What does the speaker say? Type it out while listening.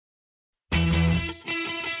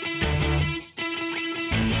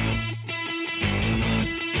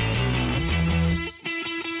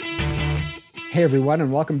Hey everyone,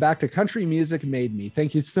 and welcome back to Country Music Made Me.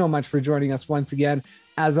 Thank you so much for joining us once again.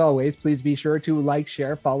 As always, please be sure to like,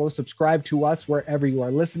 share, follow, subscribe to us wherever you are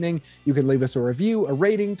listening. You can leave us a review, a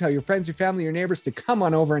rating, tell your friends, your family, your neighbors to come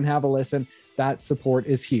on over and have a listen. That support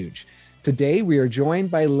is huge. Today, we are joined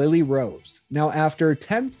by Lily Rose. Now, after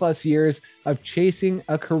 10 plus years of chasing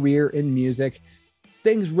a career in music,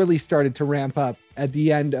 things really started to ramp up at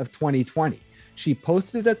the end of 2020. She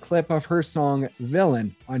posted a clip of her song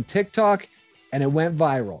Villain on TikTok, and it went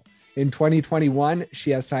viral. In 2021,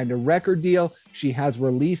 she has signed a record deal. She has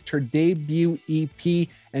released her debut EP,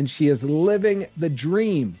 and she is living the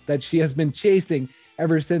dream that she has been chasing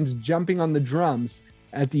ever since jumping on the drums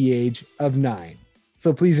at the age of 9.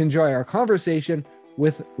 So please enjoy our conversation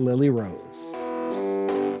with Lily Rose.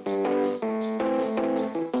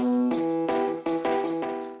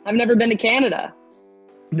 I've never been to Canada.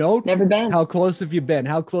 No? Never been. How close have you been?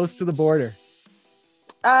 How close to the border?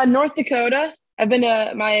 North Dakota. I've been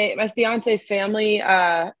to my fiance's family.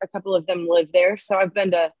 A couple of them live there. So I've been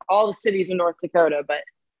to all the cities in North Dakota, but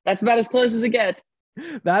that's about as close as it gets.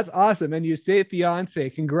 That's awesome. And you say fiance.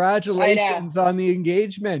 Congratulations on the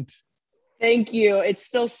engagement. Thank you. It's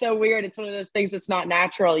still so weird. It's one of those things that's not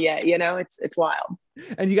natural yet. You know, it's wild.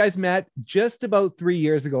 And you guys met just about 3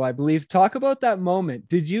 years ago, I believe. Talk about that moment.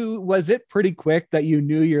 Was it pretty quick that you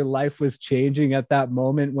knew your life was changing at that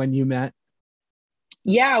moment when you met?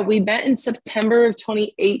 Yeah, we met in September of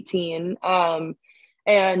 2018.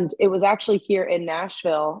 And it was actually here in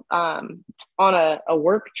Nashville on a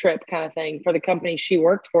work trip kind of thing for the company she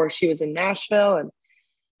worked for. She was in Nashville and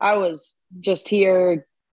I was just here,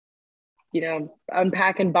 you know,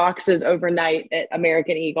 unpacking boxes overnight at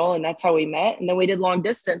American Eagle. And that's how we met. And then we did long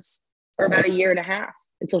distance for about a year and a half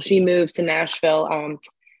until she moved to Nashville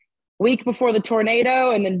week before the tornado.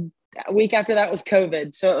 And then a week after that was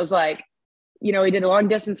COVID. So it was like, you know, we did a long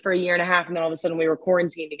distance for a year and a half and then all of a sudden we were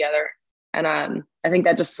quarantined together. And I think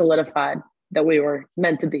that just solidified that we were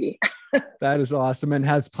meant to be. That is awesome. And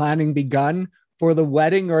has planning begun for the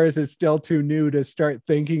wedding, or is it still too new to start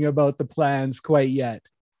thinking about the plans quite yet?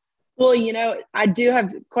 Well, you know, I do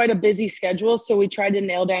have quite a busy schedule. So we tried to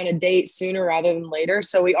nail down a date sooner rather than later.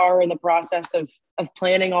 So we are in the process of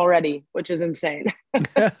planning already, which is insane.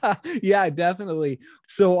 Yeah, definitely.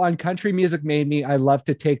 So on Country Music Made Me, I love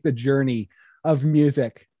to take the journey of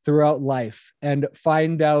music throughout life and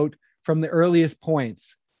find out from the earliest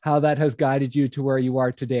points how that has guided you to where you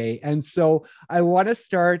are today. And so I want to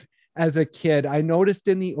start as a kid. I noticed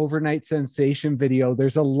in the Overnight Sensation video,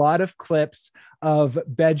 there's a lot of clips of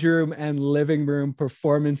bedroom and living room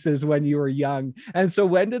performances when you were young. And so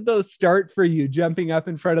when did those start for you, jumping up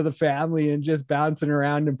in front of the family and just bouncing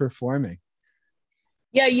around and performing?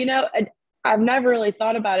 Yeah, you know, I've never really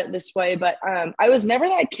thought about it this way, but I was never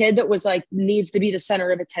that kid that was like, needs to be the center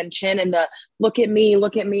of attention and the look at me,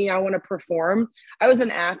 I want to perform. I was an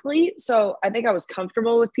athlete. So I think I was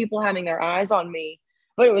comfortable with people having their eyes on me,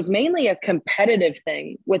 but it was mainly a competitive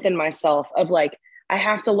thing within myself of like, I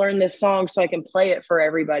have to learn this song so I can play it for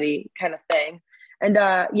everybody kind of thing. And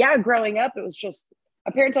yeah, growing up, it was just,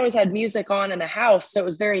 my parents always had music on in the house. So it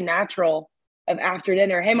was very natural of after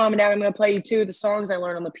dinner, hey, mom and dad, I'm going to play you two of the songs I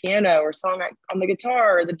learned on the piano or song on the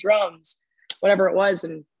guitar or the drums, whatever it was.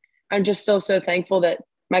 And I'm just still so thankful that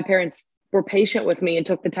my parents were patient with me and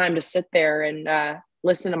took the time to sit there and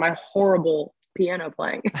listen to my horrible piano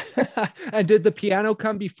playing. And did the piano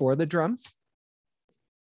come before the drums?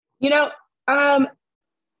 You know,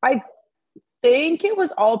 I think it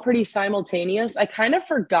was all pretty simultaneous. I kind of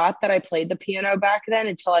forgot that I played the piano back then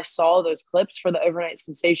until I saw those clips for the Overnight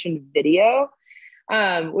Sensation video,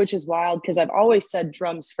 which is wild because I've always said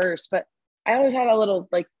drums first, but I always had a little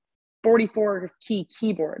like 44 key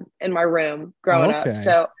keyboard in my room growing up.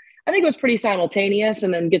 So I think it was pretty simultaneous.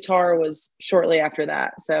 And then guitar was shortly after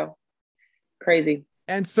that. So crazy.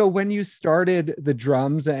 And so when you started the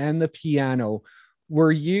drums and the piano,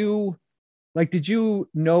 did you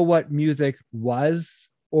know what music was,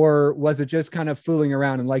 or was it just kind of fooling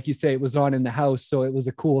around? And like you say, it was on in the house, so it was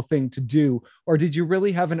a cool thing to do. Or did you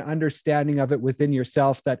really have an understanding of it within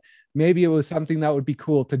yourself that maybe it was something that would be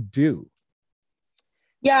cool to do?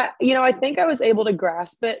 Yeah, you know, I think I was able to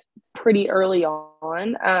grasp it pretty early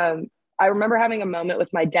on. I remember having a moment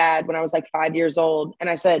with my dad when I was like 5 years old. And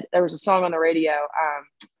I said, there was a song on the radio,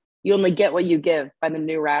 You Only Get What You Give by the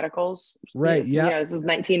New Radicals. Right. Yeah. You know, this is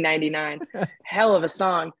 1999. Hell of a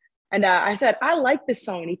song. And I said, I like this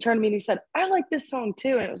song. And he turned to me and he said, I like this song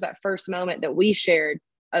too. And it was that first moment that we shared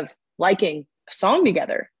of liking a song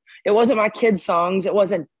together. It wasn't my kids' songs. It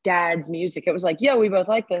wasn't dad's music. It was like, yo, we both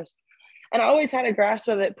like this. And I always had a grasp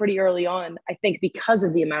of it pretty early on, I think because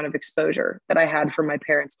of the amount of exposure that I had from my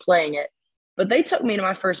parents playing it. but they took me to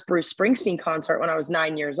my first Bruce Springsteen concert when I was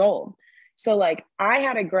 9 years old. So like I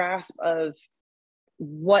had a grasp of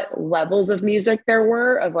what levels of music there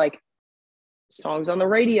were, of like songs on the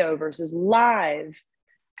radio versus live.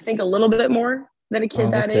 I think a little bit more than a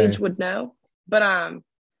kid that age would know. But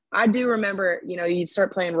I do remember, you know, you'd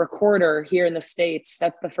start playing recorder here in the States.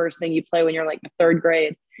 That's the first thing you play when you're like the third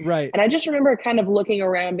grade. Right. And I just remember kind of looking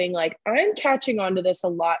around being like, I'm catching on to this a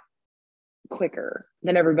lot quicker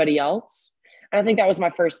than everybody else. And I think that was my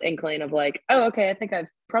first inkling of like, oh, okay, I think I've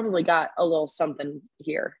probably got a little something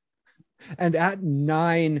here. And at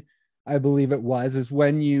 9, I believe it was, is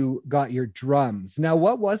when you got your drums. Now,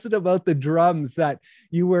 what was it about the drums that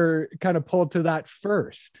you were kind of pulled to that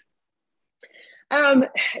first?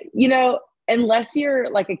 You know, unless you're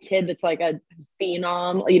like a kid that's like a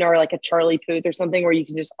phenom, you know, or like a Charlie Puth or something where you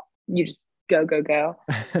just go.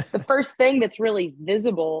 The first thing that's really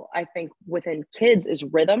visible, I think, within kids is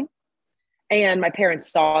rhythm. And my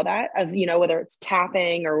parents saw that, of, you know, whether it's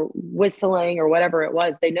tapping or whistling or whatever it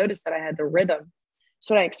was, they noticed that I had the rhythm.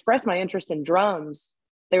 So when I expressed my interest in drums,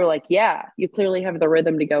 they were like, yeah, you clearly have the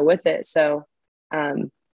rhythm to go with it. So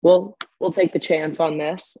we'll take the chance on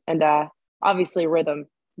this. And obviously rhythm,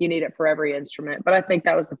 you need it for every instrument. But I think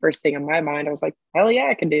that was the first thing in my mind. I was like, hell yeah,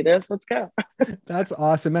 I can do this. Let's go. That's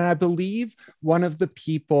awesome. And I believe one of the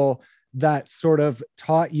people that sort of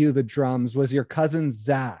taught you the drums was your cousin,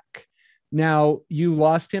 Zach. Now, you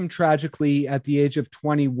lost him tragically at the age of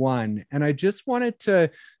 21. And I just wanted to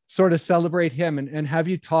sort of celebrate him and have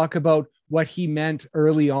you talk about what he meant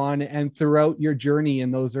early on and throughout your journey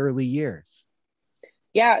in those early years.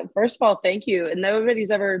 Yeah, first of all, thank you. And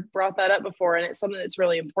nobody's ever brought that up before. And it's something that's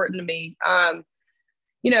really important to me.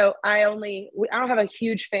 You know, I don't have a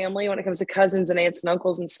huge family when it comes to cousins and aunts and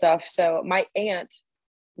uncles and stuff. So my aunt,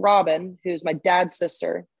 Robin, who's my dad's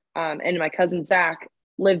sister, and my cousin, Zach,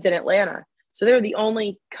 lived in Atlanta. So they were the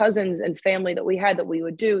only cousins and family that we had that we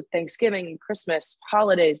would do Thanksgiving, Christmas,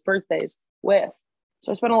 holidays, birthdays with.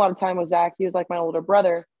 So I spent a lot of time with Zach. He was like my older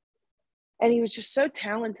brother. And he was just so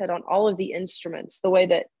talented on all of the instruments, the way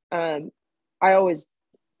that I always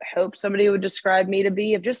hope somebody would describe me to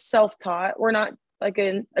be, of just self-taught. We're not like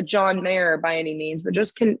a John Mayer by any means, but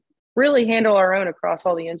just can really handle our own across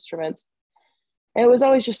all the instruments. And it was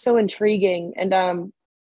always just so intriguing. And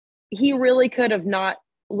he really could have not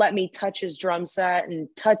let me touch his drum set and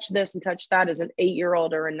touch this and touch that as an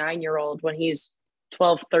 8-year-old or a 9-year-old when he's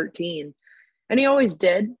 12, 13. And he always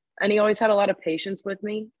did. And he always had a lot of patience with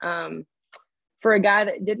me. For a guy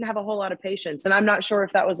that didn't have a whole lot of patience. And I'm not sure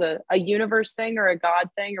if that was a universe thing or a God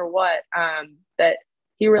thing or what, that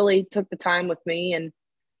he really took the time with me. And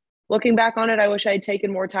looking back on it, I wish I had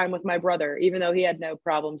taken more time with my brother, even though he had no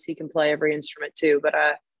problems. He can play every instrument too. But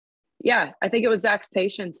yeah, I think it was Zach's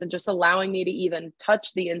patience and just allowing me to even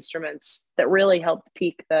touch the instruments that really helped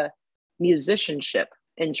pique the musicianship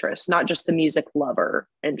interest, not just the music lover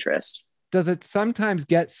interest. Does it sometimes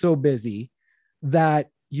get so busy that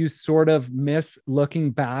you sort of miss looking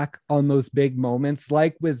back on those big moments,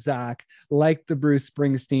 like with Zach, like the Bruce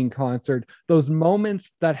Springsteen concert, those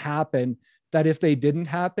moments that happen that if they didn't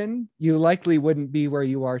happen, you likely wouldn't be where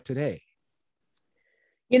you are today?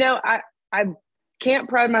 You know, I can't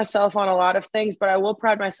pride myself on a lot of things, but I will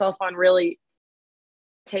pride myself on really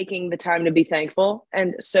taking the time to be thankful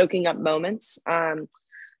and soaking up moments. And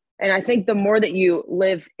I think the more that you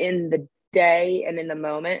live in the day and in the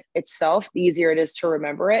moment itself, the easier it is to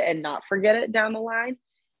remember it and not forget it down the line.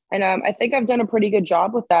 And I think I've done a pretty good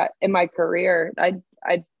job with that in my career. I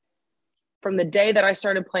from the day that I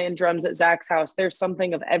started playing drums at Zach's house, there's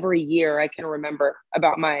something of every year I can remember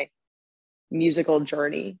about my musical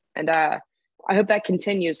journey. And I hope that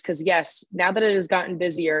continues, because yes, now that it has gotten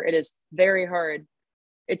busier, it is very hard.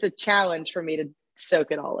 It's a challenge for me to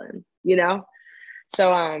soak it all in, you know?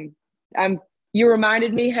 So you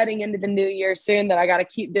reminded me heading into the new year soon that I got to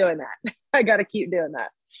keep doing that. I got to keep doing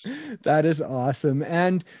that. That is awesome.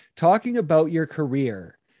 And talking about your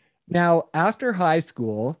career, now after high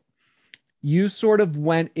school, you sort of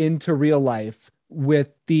went into real life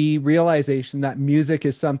with the realization that music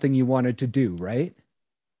is something you wanted to do, right?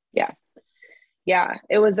 Yeah. Yeah.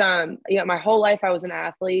 It was, my whole life I was an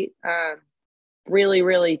athlete, really,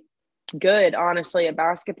 really good, honestly, at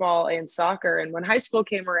basketball and soccer. And when high school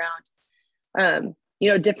came around,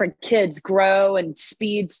 different kids grow and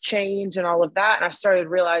speeds change and all of that. And I started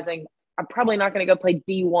realizing I'm probably not going to go play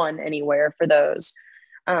D1 anywhere for those.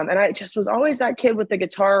 And I just was always that kid with the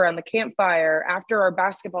guitar around the campfire. After our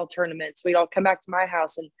basketball tournaments, we'd all come back to my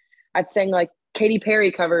house and I'd sing like Katy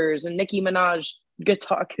Perry covers and Nicki Minaj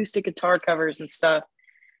acoustic guitar covers and stuff.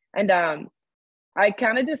 And I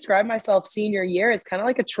kind of describe myself senior year as kind of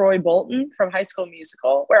like a Troy Bolton from High School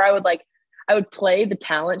Musical, where I would play the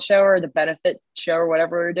talent show or the benefit show or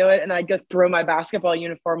whatever we were doing, and I'd go throw my basketball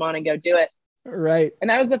uniform on and go do it. Right. And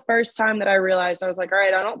that was the first time that I realized, I was like, all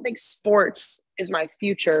right, I don't think sports is my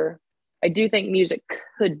future. I do think music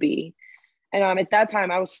could be. And at that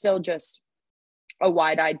time, I was still just a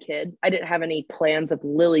wide-eyed kid. I didn't have any plans of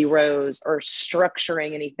Lily Rose or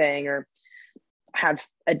structuring anything or have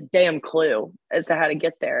a damn clue as to how to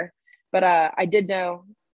get there. But I did know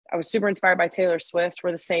I was super inspired by Taylor Swift.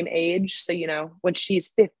 We're the same age. So, when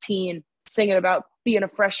she's 15 singing about being a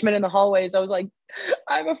freshman in the hallways, I was like,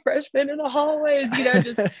 I'm a freshman in the hallways,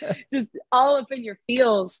 just all up in your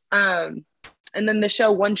feels. And then the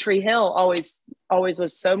show One Tree Hill always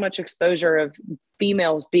was so much exposure of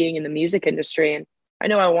females being in the music industry. And I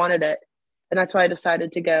know I wanted it. And that's why I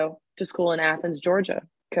decided to go to school in Athens, Georgia,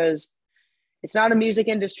 because it's not a music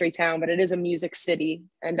industry town, but it is a music city.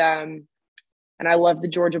 And I love the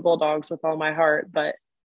Georgia Bulldogs with all my heart, but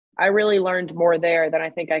I really learned more there than I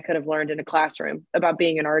think I could have learned in a classroom about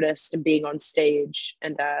being an artist and being on stage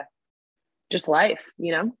and just life,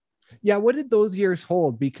 Yeah. What did those years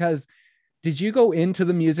hold? Because did you go into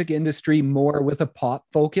the music industry more with a pop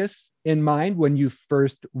focus in mind when you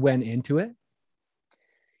first went into it?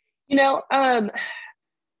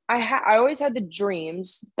 I always had the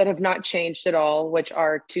dreams that have not changed at all, which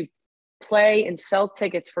are to play and sell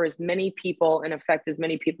tickets for as many people and affect as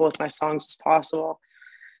many people with my songs as possible.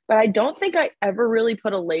 But I don't think I ever really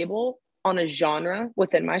put a label on a genre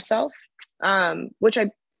within myself, which I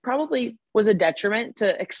probably was a detriment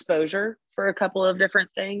to exposure for a couple of different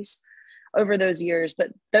things over those years. But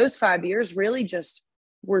those 5 years really just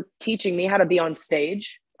were teaching me how to be on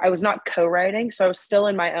stage. I was not co-writing, so I was still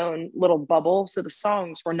in my own little bubble. So the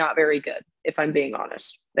songs were not very good, if I'm being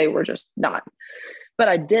honest. They were just not. But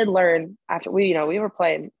I did learn after we were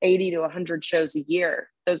playing 80 to 100 shows a year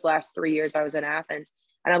those last 3 years I was in Athens.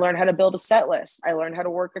 And I learned how to build a set list. I learned how to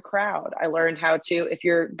work a crowd. I learned how to, if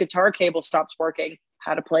your guitar cable stops working,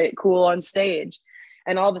 how to play it cool on stage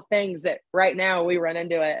and all the things that right now we run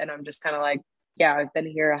into it. And I'm just kind of like, yeah, I've been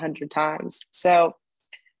here 100 times. So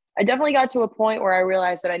I definitely got to a point where I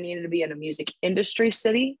realized that I needed to be in a music industry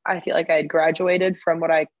city. I feel like I had graduated from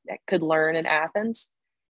what I could learn in Athens,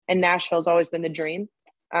 and Nashville's always been the dream.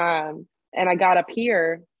 And I got up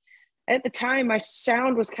here. At the time, my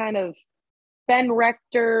sound was kind of Ben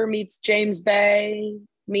Rector meets James Bay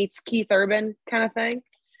meets Keith Urban kind of thing.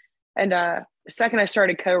 And the second I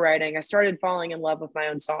started co-writing, I started falling in love with my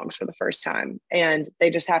own songs for the first time. And they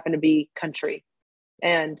just happened to be country.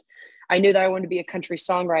 And I knew that I wanted to be a country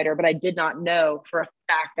songwriter, but I did not know for a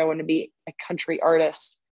fact I wanted to be a country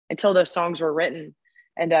artist until those songs were written.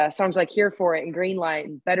 And songs like Here For It and Green Light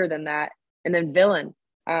and Better Than That, and then Villain.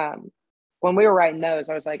 When we were writing those,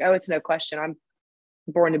 I was like, oh, it's no question. I'm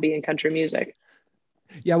born to be in country music.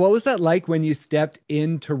 Yeah. What was that like when you stepped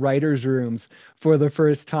into writers' rooms for the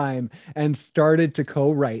first time and started to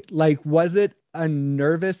co-write? Like, was it a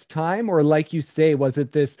nervous time, or like you say, was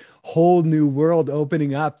it this whole new world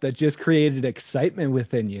opening up that just created excitement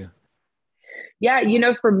within you? Yeah,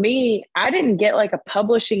 for me, I didn't get like a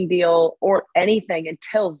publishing deal or anything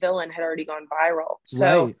until Villain had already gone viral.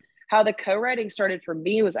 So Right. how the co-writing started for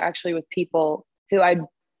me was actually with people who I'd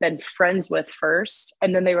been friends with first.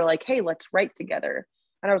 And then they were like, hey, let's write together.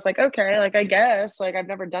 And I was like, okay, like, I guess, like, I've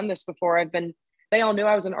never done this before. They all knew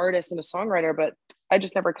I was an artist and a songwriter, but I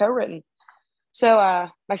just never co-written. So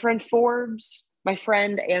my friend Forbes, my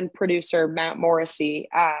friend and producer, Matt Morrissey,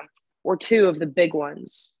 were two of the big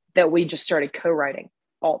ones that we just started co-writing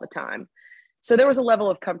all the time. So there was a level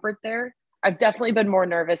of comfort there. I've definitely been more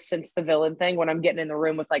nervous since the Villain thing when I'm getting in the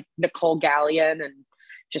room with like Nicole Gallion and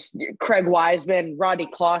just Craig Wiseman, Rodney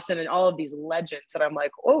Clawson, and all of these legends. And I'm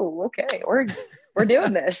like, oh, okay, we're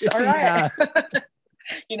doing this. All right.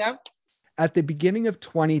 At the beginning of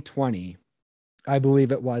 2020, I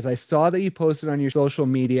believe it was, I saw that you posted on your social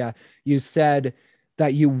media, you said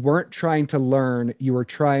that you weren't trying to learn, you were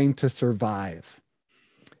trying to survive.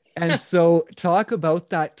 And so talk about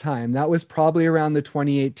that time. That was probably around the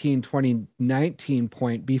 2018, 2019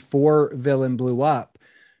 point before Villain blew up.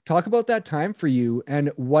 Talk about that time for you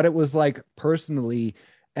and what it was like personally.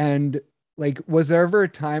 And like, was there ever a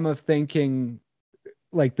time of thinking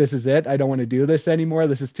like, this is it, I don't want to do this anymore,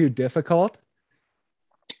 this is too difficult?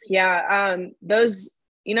 Yeah.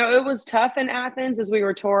 It was tough in Athens as we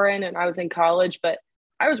were touring and I was in college, but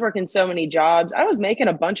I was working so many jobs. I was making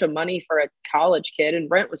a bunch of money for a college kid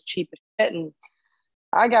and rent was cheap as shit. And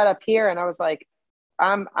I got up here and I was like,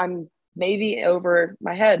 I'm maybe over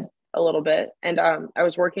my head a little bit. And I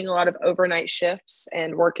was working a lot of overnight shifts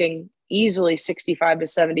and working, easily 65 to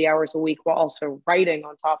 70 hours a week while also writing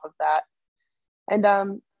on top of that.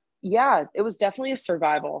 And yeah, it was definitely a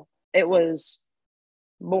survival. It was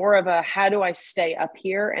more of a, how do I stay up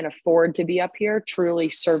here and afford to be up here, truly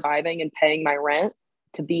surviving and paying my rent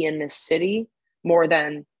to be in this city, more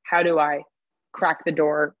than how do I crack the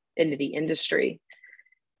door into the industry.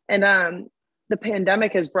 And the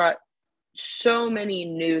pandemic has brought so many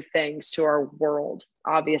new things to our world.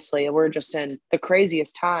 Obviously, we're just in the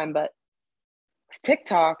craziest time, but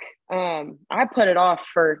TikTok, I put it off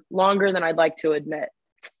for longer than I'd like to admit,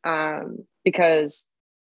 because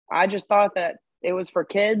I just thought that it was for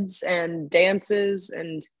kids and dances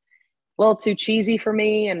and a little too cheesy for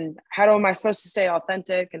me. And how am I supposed to stay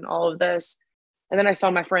authentic and all of this? And then I saw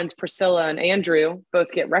my friends Priscilla and Andrew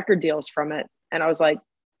both get record deals from it. And I was like,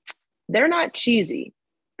 they're not cheesy.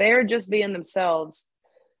 They're just being themselves.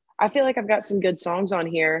 I feel like I've got some good songs on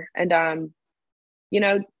here. And, you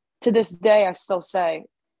know, to this day, I still say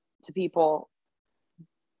to people,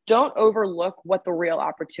 don't overlook what the real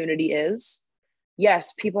opportunity is.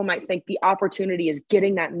 Yes, people might think the opportunity is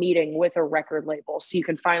getting that meeting with a record label so you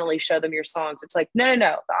can finally show them your songs. It's like, no.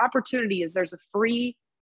 The opportunity is there's a free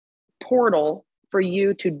portal for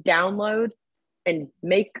you to download and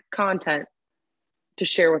make content to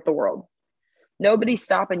share with the world. Nobody's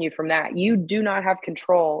stopping you from that. You do not have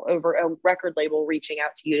control over a record label reaching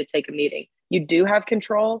out to you to take a meeting. You do have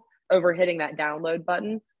control over hitting that download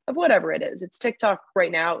button of whatever it is. It's TikTok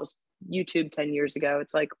right now. It was YouTube 10 years ago.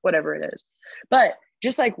 It's like, whatever it is. But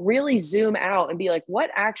just like really zoom out and be like, what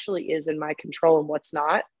actually is in my control and what's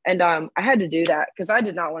not. And I had to do that because I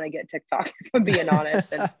did not want to get TikTok, if I'm being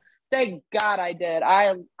honest. And thank God I did.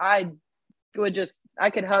 I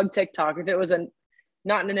could hug TikTok. If it was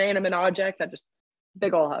not an inanimate object, I just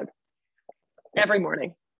big ol' hug every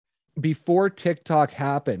morning. Before TikTok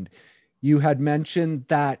happened, you had mentioned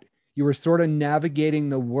that you were sort of navigating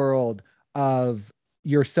the world of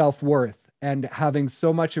your self-worth and having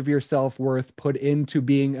so much of your self-worth put into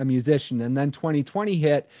being a musician. And then 2020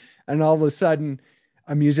 hit, and all of a sudden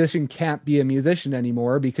a musician can't be a musician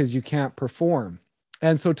anymore because you can't perform.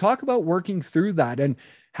 And so talk about working through that, and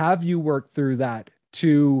have you worked through that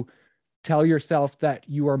to tell yourself that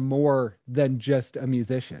you are more than just a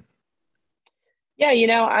musician? Yeah,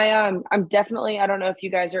 I'm definitely, I don't know if you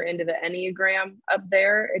guys are into the Enneagram up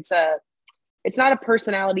there. It's not a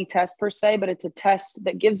personality test per se, but it's a test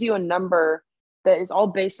that gives you a number that is all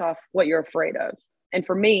based off what you're afraid of. And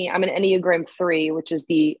for me, I'm an Enneagram 3, which is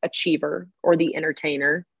the achiever or the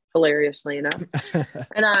entertainer, hilariously enough.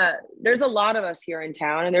 And there's a lot of us here in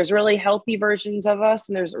town, and there's really healthy versions of us,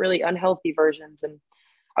 and there's really unhealthy versions. And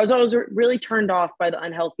I was always really turned off by the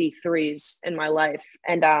unhealthy 3s in my life.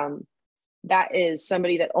 And that is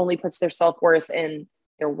somebody that only puts their self-worth in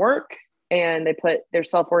their work, and they put their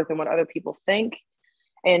self-worth in what other people think.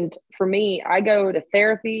 And for me, I go to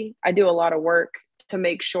therapy. I do a lot of work to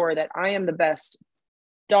make sure that I am the best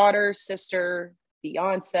daughter, sister,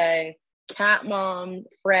 fiance, cat mom,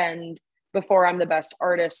 friend, before I'm the best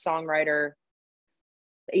artist, songwriter,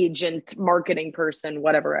 agent, marketing person,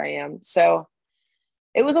 whatever I am. So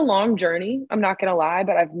it was a long journey, I'm not going to lie,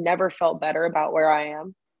 but I've never felt better about where I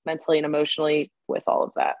am mentally and emotionally with all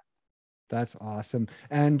of that. That's awesome.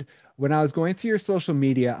 And when I was going through your social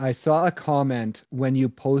media, I saw a comment when you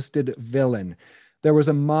posted Villain. There was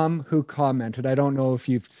a mom who commented, I don't know if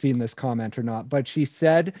you've seen this comment or not, but she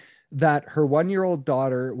said that her 1-year-old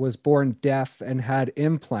daughter was born deaf and had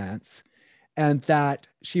implants, and that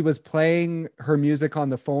she was playing her music on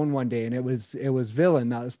the phone one day, and it was Villain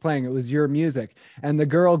that was playing. It was your music. And the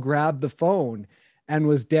girl grabbed the phone and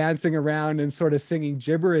was dancing around and sort of singing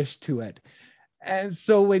gibberish to it. And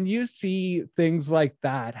so when you see things like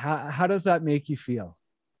that, how does that make you feel?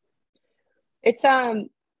 It's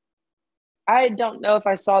I don't know if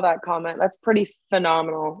I saw that comment. That's pretty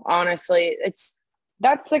phenomenal, honestly.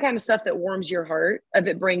 That's the kind of stuff that warms your heart, if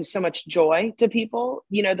it brings so much joy to people.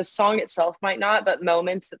 The song itself might not, but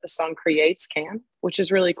moments that the song creates can, which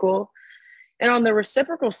is really cool. And on the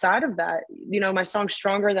reciprocal side of that, my song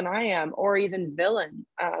Stronger Than I Am, or even Villain,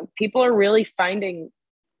 people are really finding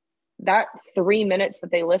that 3 minutes that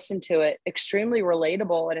they listen to it extremely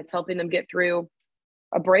relatable, and it's helping them get through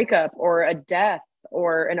a breakup or a death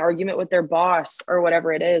or an argument with their boss or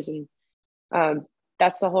whatever it is. And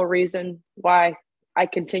that's the whole reason why I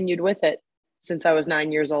continued with it since I was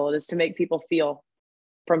 9 years old, is to make people feel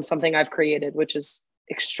from something I've created, which is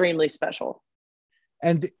extremely special.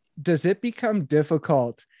 And does it become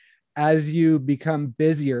difficult as you become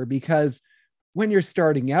busier? Because when you're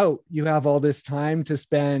starting out, you have all this time to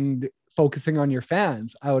spend focusing on your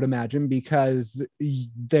fans, I would imagine, because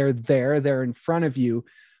they're there, they're in front of you.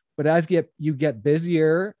 But as you get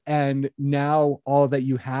busier and now all that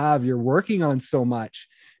you have, you're working on so much.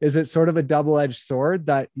 Is it sort of a double-edged sword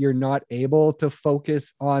that you're not able to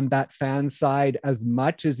focus on that fan side as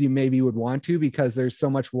much as you maybe would want to because there's so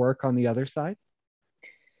much work on the other side?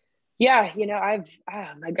 Yeah, oh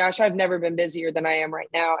my gosh, I've never been busier than I am right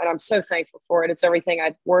now. And I'm so thankful for it. It's everything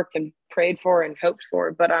I've worked and prayed for and hoped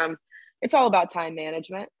for. But it's all about time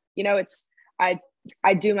management. I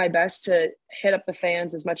I do my best to hit up the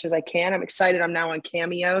fans as much as I can. I'm excited I'm now on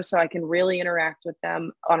Cameo, so I can really interact with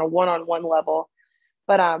them on a one-on-one level.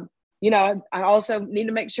 But I also need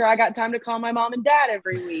to make sure I got time to call my mom and dad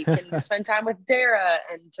every week and spend time with Dara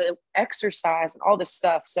and to exercise and all this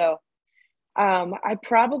stuff. So I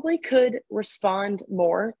probably could respond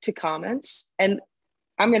more to comments, and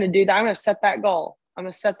I'm going to do that. I'm going to set that goal. I'm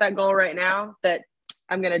going to set that goal right now that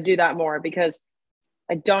I'm going to do that more, because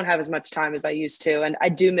I don't have as much time as I used to. And I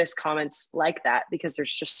do miss comments like that because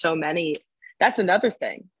there's just so many. That's another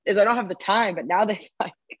thing, is I don't have the time, but now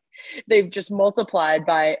they've just multiplied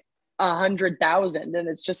by 100,000. And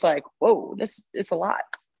it's just like, whoa, this is a lot.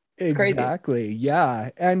 It's exactly. crazy. Yeah.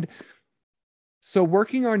 And so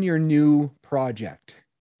working on your new project,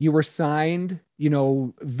 you were signed,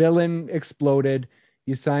 Villain exploded,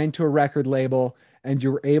 you signed to a record label, and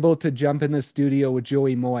you were able to jump in the studio with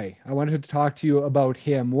Joey Moi. I wanted to talk to you about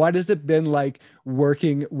him. What has it been like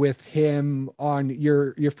working with him on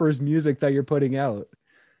your first music that you're putting out?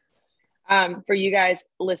 For you guys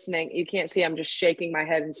listening, you can't see, I'm just shaking my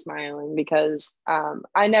head and smiling because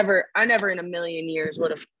I never in a million years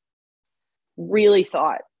would have really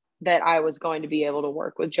thought that I was going to be able to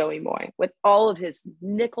work with Joey Moi, with all of his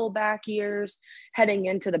Nickelback years, heading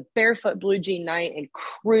into the Barefoot Blue Jean Night and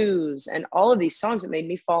Cruise and all of these songs that made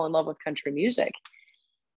me fall in love with country music.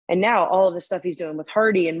 And now all of the stuff he's doing with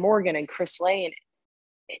Hardy and Morgan and Chris Lane,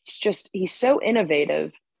 it's just, he's so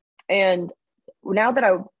innovative. And now that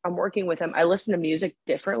I'm working with him, I listen to music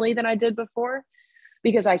differently than I did before,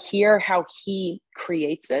 because I hear how he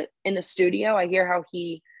creates it in the studio. I hear how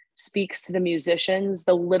he speaks to the musicians,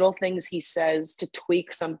 the little things he says to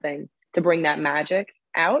tweak something to bring that magic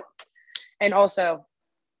out. And also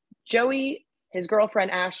Joey, his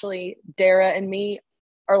girlfriend Ashley, Dara, and me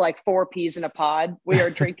are like 4 peas in a pod. We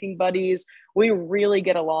are drinking buddies. We really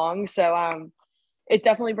get along. So it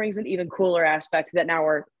definitely brings an even cooler aspect that now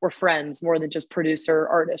we're friends more than just producer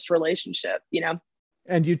artist relationship,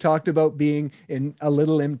 And you talked about being a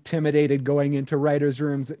little intimidated going into writers'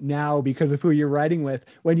 rooms now because of who you're writing with.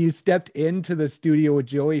 When you stepped into the studio with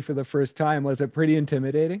Joey for the first time, was it pretty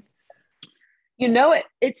intimidating?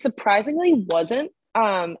 It surprisingly wasn't.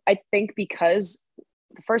 I think because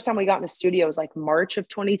the first time we got in the studio was like March of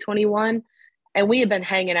 2021. And we had been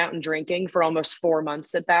hanging out and drinking for almost 4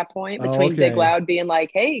 months at that point, between Big Loud being like,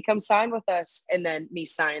 hey, come sign with us, and then me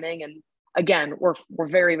signing. And again, we're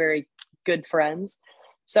very, very good friends.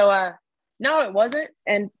 So no, it wasn't.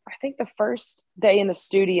 And I think the first day in the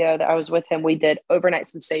studio that I was with him, we did Overnight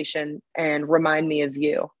Sensation and Remind Me of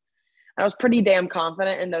You. I was pretty damn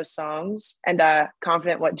confident in those songs and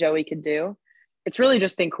confident what Joey could do. It's really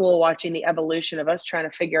just been cool watching the evolution of us trying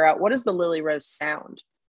to figure out what is the Lily Rose sound,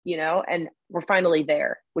 and we're finally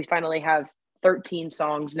there. We finally have 13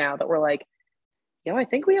 songs now that we're like, I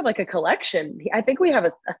think we have like a collection. I think we have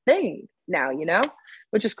a thing now,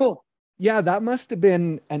 which is cool. Yeah, that must have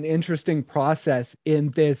been an interesting process in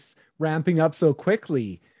this ramping up so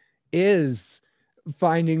quickly, is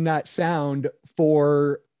finding that sound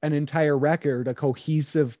for an entire record, a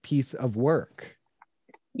cohesive piece of work.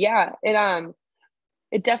 Yeah,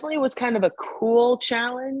 it definitely was kind of a cool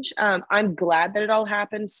challenge. I'm glad that it all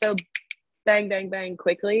happened so bang, bang, bang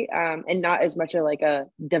quickly, and not as much of like a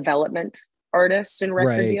development artist and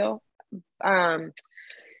record deal.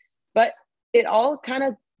 But it all kind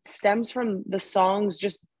of stems from the songs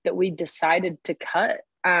just that we decided to cut.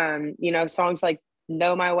 Songs like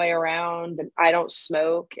Know My Way Around and I Don't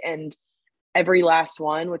Smoke and Every Last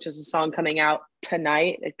One, which is a song coming out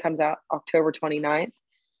tonight. It comes out October 29th.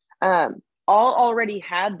 All already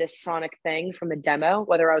had this sonic thing from the demo,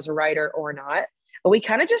 whether I was a writer or not. But we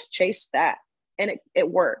kind of just chased that, and it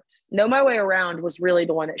worked. Know My Way Around was really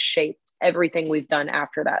the one that shaped everything we've done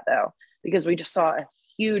after that, though, because we just saw a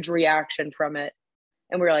huge reaction from it.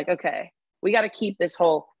 And we were like, okay, we got to keep this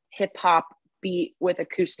whole hip hop beat with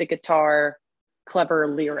acoustic guitar, clever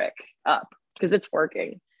lyric up, because it's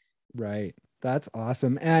working. Right. That's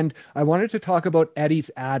awesome. And I wanted to talk about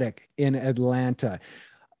Eddie's Attic in Atlanta.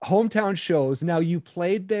 Hometown shows. Now, you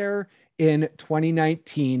played there in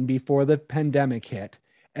 2019 before the pandemic hit.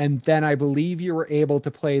 And then I believe you were able to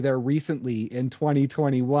play there recently in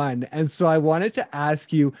 2021. And so I wanted to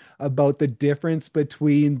ask you about the difference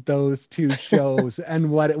between those two shows and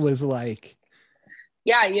what it was like.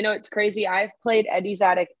 Yeah, it's crazy. I've played Eddie's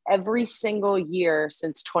Attic every single year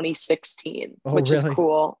since 2016, Oh, which is really?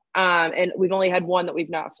 cool. And we've only had one that we've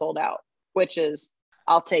not sold out, which is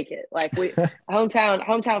I'll take it. Like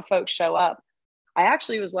hometown folks show up. I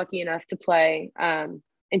actually was lucky enough to play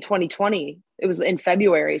in 2020. It was in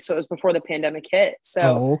February, so it was before the pandemic hit. So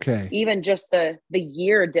Oh, okay. even just the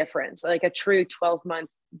year difference, like a true 12-month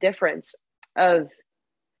difference of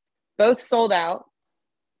both sold out,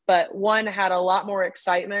 but one had a lot more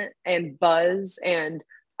excitement and buzz and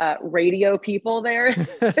radio people there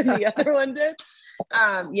than the other one did.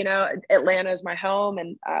 Atlanta is my home,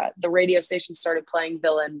 and the radio station started playing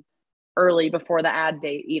Villain early before the ad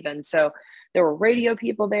date even. So there were radio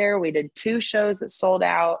people there. We did 2 shows that sold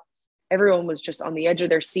out. Everyone was just on the edge of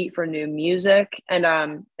their seat for new music.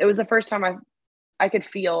 And it was the first time I could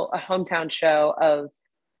feel a hometown show of,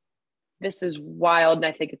 this is wild, and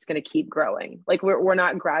I think it's going to keep growing. Like we're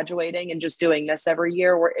not graduating and just doing this every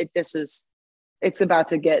year. It's about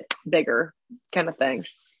to get bigger, kind of thing.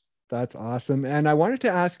 That's awesome. And I wanted to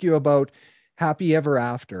ask you about Happy Ever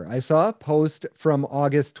After. I saw a post from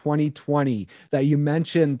August 2020 that you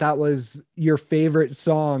mentioned that was your favorite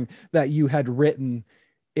song that you had written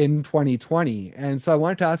in 2020. And so I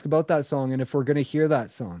wanted to ask about that song and if we're going to hear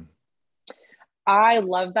that song. I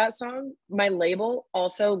love that song. My label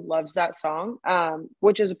also loves that song,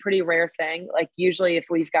 which is a pretty rare thing. Like usually if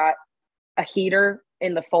we've got a heater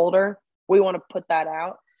in the folder, we want to put that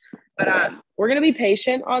out. But we're going to be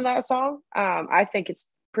patient on that song. I think it's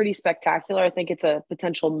pretty spectacular. I think it's a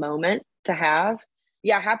potential moment to have.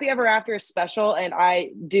 Yeah, Happy Ever After is special, and I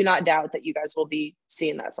do not doubt that you guys will be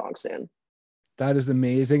seeing that song soon. That is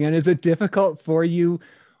amazing. And is it difficult for you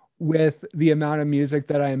with the amount of music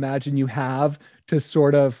that I imagine you have to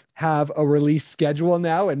sort of have a release schedule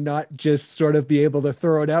now and not just sort of be able to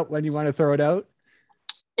throw it out when you want to throw it out?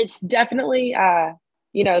 It's definitely,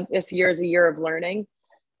 this year is a year of learning,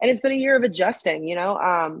 and it's been a year of adjusting.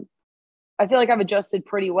 I feel like I've adjusted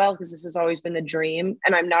pretty well because this has always been the dream,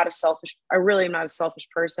 and I really am not a selfish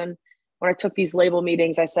person. When I took these label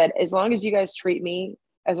meetings, I said, as long as you guys treat me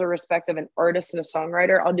as a respect of an artist and a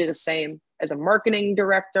songwriter, I'll do the same as a marketing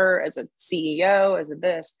director, as a CEO, as a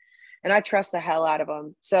this. And I trust the hell out of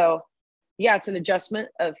them. So yeah, it's an adjustment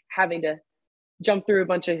of having to jump through a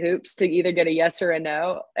bunch of hoops to either get a yes or a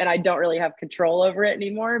no. And I don't really have control over it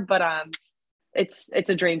anymore, but it's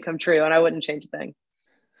a dream come true, and I wouldn't change a thing.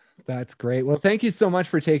 That's great. Well, thank you so much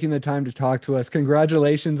for taking the time to talk to us.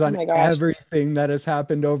 Congratulations on everything that has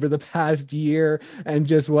happened over the past year and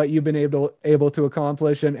just what you've been able to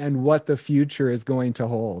accomplish and what the future is going to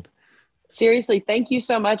hold. Seriously, thank you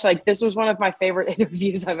so much. Like, this was one of my favorite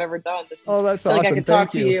interviews I've ever done. That's awesome. Like I could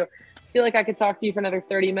talk to you. I feel like I could talk to you for another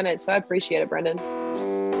 30 minutes. So I appreciate it, Brendan.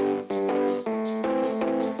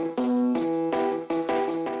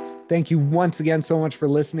 Thank you once again so much for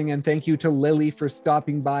listening, and thank you to Lily for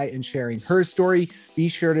stopping by and sharing her story. Be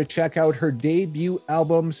sure to check out her debut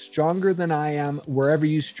album, Stronger Than I Am, wherever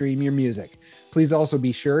you stream your music. Please also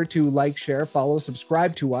be sure to like, share, follow,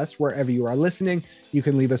 subscribe to us wherever you are listening. You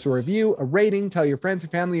can leave us a review, a rating, tell your friends, your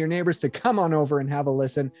family, your neighbors to come on over and have a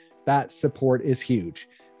listen. That support is huge.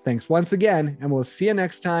 Thanks once again, and we'll see you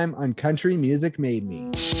next time on Country Music Made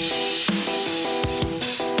Me.